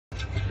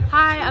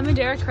Hi, I'm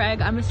Adera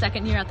Craig. I'm a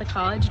second year at the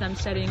college and I'm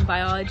studying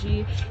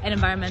biology and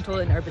environmental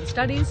and urban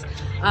studies.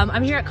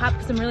 I'm here at COP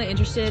because I'm really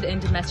interested in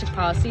domestic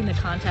policy in the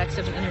context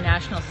of an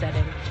international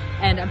setting.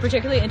 And I'm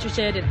particularly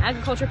interested in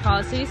agriculture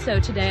policy,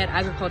 so today at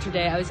Agriculture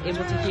Day I was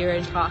able to hear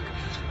and talk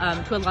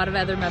to a lot of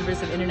other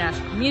members of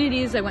international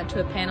communities. I went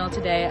to a panel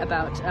today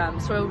about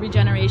soil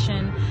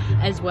regeneration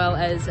as well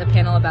as a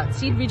panel about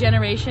seed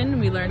regeneration.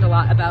 We learned a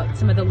lot about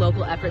some of the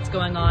local efforts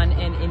going on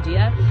in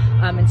India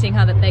and seeing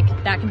how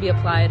that can be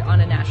applied on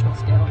a national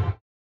scale.